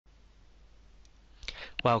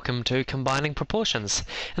Welcome to Combining Proportions.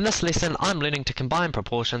 In this lesson I'm learning to combine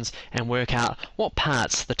proportions and work out what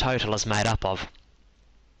parts the total is made up of.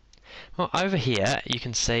 Well, over here you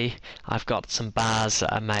can see I've got some bars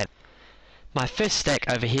that are made. My first stack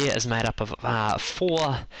over here is made up of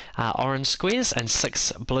 4 orange squares and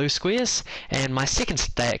 6 blue squares, and my second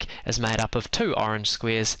stack is made up of 2 orange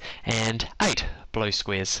squares and 8 blue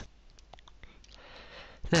squares.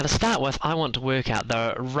 Now to start with, I want to work out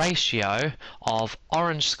the ratio of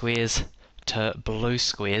orange squares to blue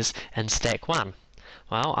squares in stack 1.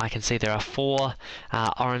 Well, I can see there are 4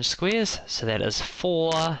 orange squares, so that is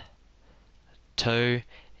 4, 2,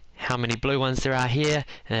 how many blue ones there are here,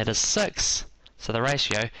 and that is 6, so the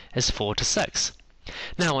ratio is 4 to 6.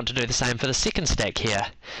 Now I want to do the same for the second stack here.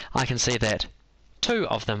 I can see that 2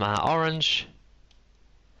 of them are orange,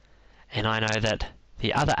 and I know that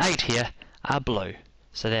the other 8 here are blue.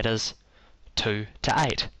 So that is 2 to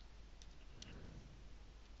 8.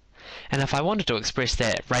 And if I wanted to express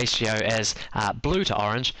that ratio as blue to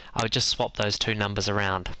orange, I would just swap those two numbers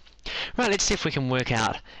around. Right, let's see if we can work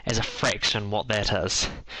out as a fraction what that is.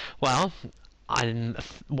 Well, I'm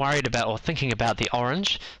worried about or thinking about the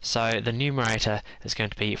orange, so the numerator is going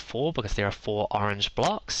to be 4 because there are 4 orange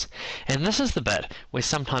blocks. And this is the bit where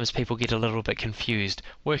sometimes people get a little bit confused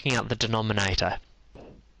working out the denominator.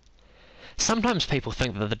 Sometimes people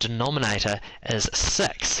think that the denominator is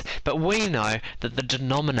 6, but we know that the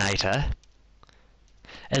denominator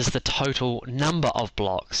is the total number of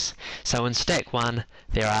blocks. So in stack 1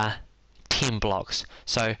 there are 10 blocks,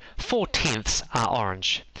 so 4/10 are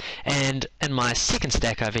orange. And in my second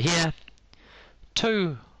stack over here,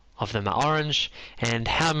 2 of them are orange, and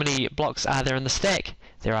how many blocks are there in the stack?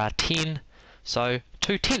 There are 10, so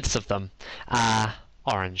 2/10 of them are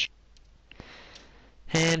orange.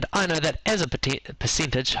 And I know that as a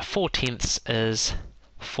percentage, 4/10 is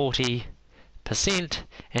 40%,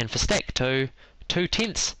 and for stack 2,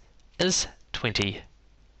 2/10 is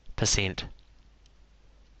 20%.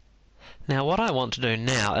 Now what I want to do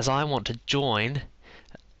now is I want to join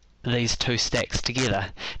these two stacks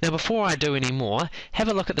together. Now before I do any more, have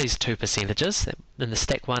a look at these two percentages. In the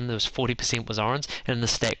stack 1 there was 40% was orange, and in the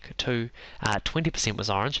stack 2 20% was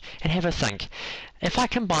orange, and have a think. If I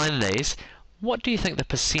combine these, what do you think the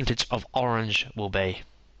percentage of orange will be?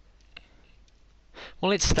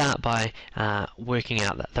 Well, let's start by working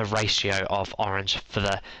out the ratio of orange for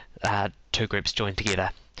the two groups joined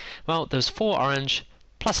together. Well, there's 4 orange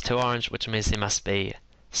plus 2 orange, which means there must be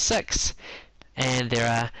 6, and there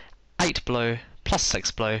are 8 blue plus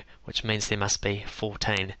 6 blue, which means there must be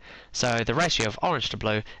 14. So the ratio of orange to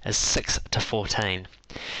blue is 6 to 14.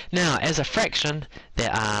 Now, as a fraction,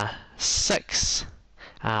 there are 6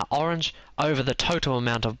 orange over the total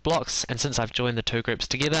amount of blocks, and since I've joined the two groups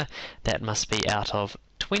together, that must be out of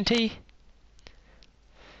 20.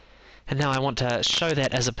 And now I want to show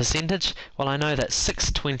that as a percentage. Well, I know that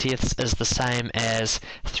 6/20 is the same as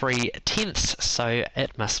 3/10, so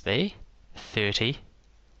it must be 30%.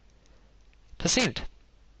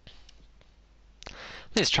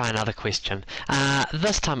 Let's try another question.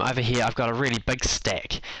 This time over here I've got a really big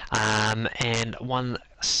stack and one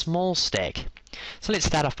small stack. So let's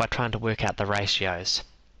start off by trying to work out the ratios.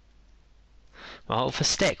 Well, for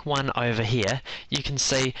stack 1 over here, you can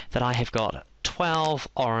see that I have got 12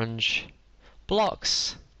 orange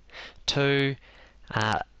blocks to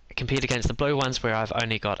compared against the blue ones where I've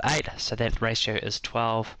only got 8, so that ratio is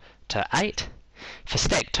 12 to 8. For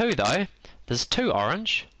stack 2 though, there's 2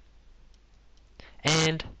 orange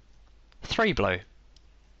and 3 blue.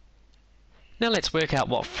 Now let's work out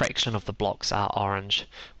what fraction of the blocks are orange.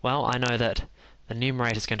 Well, I know that the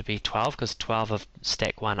numerator is going to be 12 because 12 of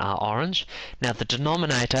stack 1 are orange. Now the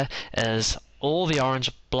denominator is all the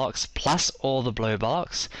orange blocks plus all the blue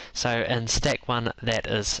blocks. So in stack 1 that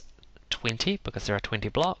is 20 because there are 20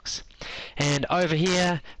 blocks. And over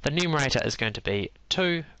here the numerator is going to be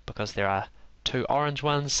 2 because there are 2 orange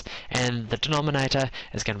ones, and the denominator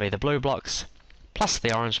is going to be the blue blocks plus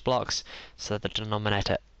the orange blocks, so the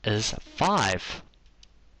denominator is 5.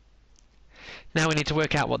 Now we need to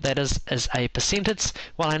work out what that is as a percentage.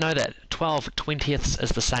 Well, I know that 12/20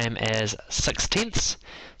 is the same as 6/10,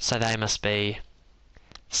 so they must be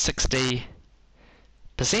 60%,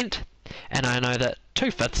 and I know that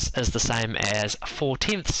 2/5 is the same as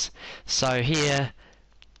 4/10, so here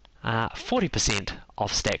 40%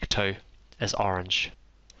 of stack 2 is orange.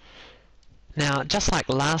 Now, just like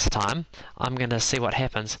last time, I'm going to see what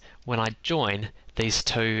happens when I join these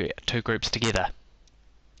two groups together.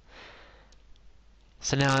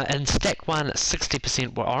 So now in stack 1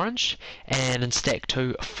 60% were orange, and in stack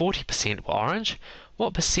 2 40% were orange.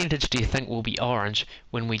 What percentage do you think will be orange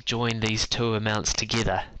when we join these two amounts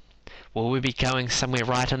together? Will we be going somewhere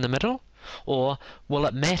right in the middle? Or will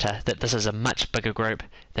it matter that this is a much bigger group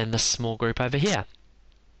than this small group over here?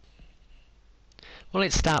 Well,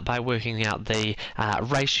 let's start by working out the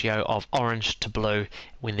ratio of orange to blue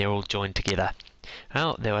when they're all joined together.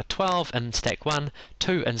 Well, there were 12 in stack 1,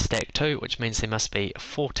 2 in stack 2, which means there must be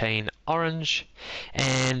 14 orange,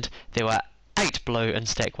 and there were 8 blue in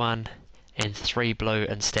stack 1 and 3 blue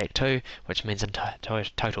in stack 2, which means in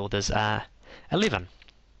total there's 11.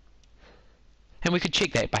 And we could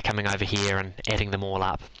check that by coming over here and adding them all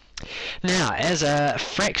up. Now, as a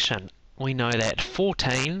fraction, we know that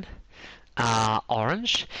 14 are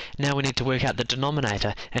orange. Now we need to work out the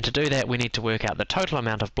denominator, and to do that we need to work out the total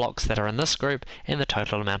amount of blocks that are in this group and the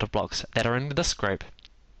total amount of blocks that are in this group.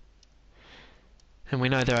 And we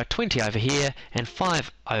know there are 20 over here and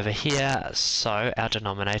 5 over here, so our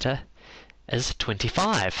denominator is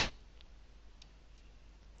 25.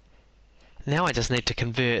 Now I just need to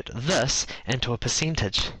convert this into a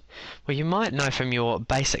percentage. Well, you might know from your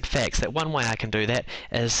basic facts that one way I can do that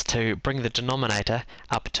is to bring the denominator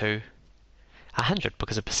up to 100,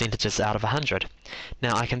 because a percentage is out of 100.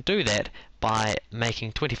 Now I can do that by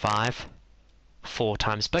making 25 4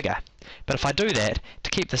 times bigger. But if I do that, to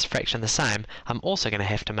keep this fraction the same, I'm also going to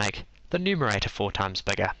have to make the numerator 4 times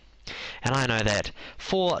bigger. And I know that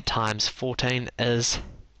 4 times 14 is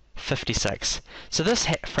 56. So this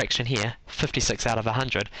fraction here, 56 out of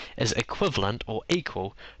 100, is equivalent or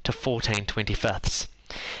equal to 14/25.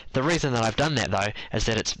 The reason that I've done that, though, is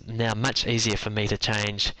that it's now much easier for me to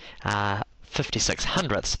change 56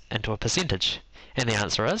 hundredths into a percentage. And the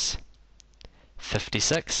answer is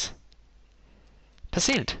 56%.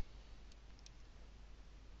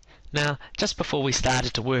 Now, just before we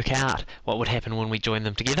started to work out what would happen when we joined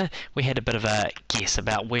them together, we had a bit of a guess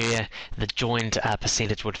about where the joined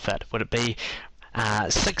percentage would fit. Would it be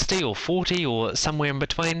 60 or 40 or somewhere in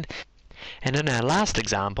between? And in our last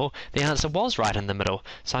example, the answer was right in the middle,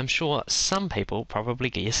 so I'm sure some people probably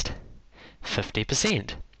guessed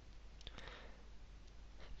 50%.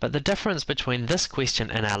 But the difference between this question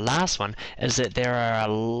and our last one is that there are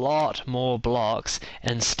a lot more blocks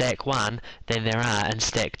in stack 1 than there are in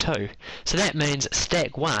stack 2. So that means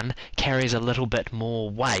stack 1 carries a little bit more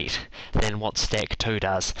weight than what stack 2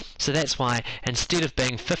 does. So that's why instead of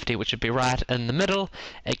being 50, which would be right in the middle,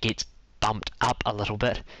 it gets bumped up a little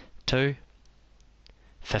bit to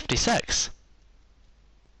 56.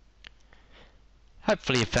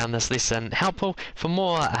 Hopefully you found this lesson helpful. For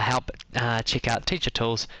more help, check out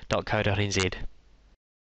teachertools.co.nz.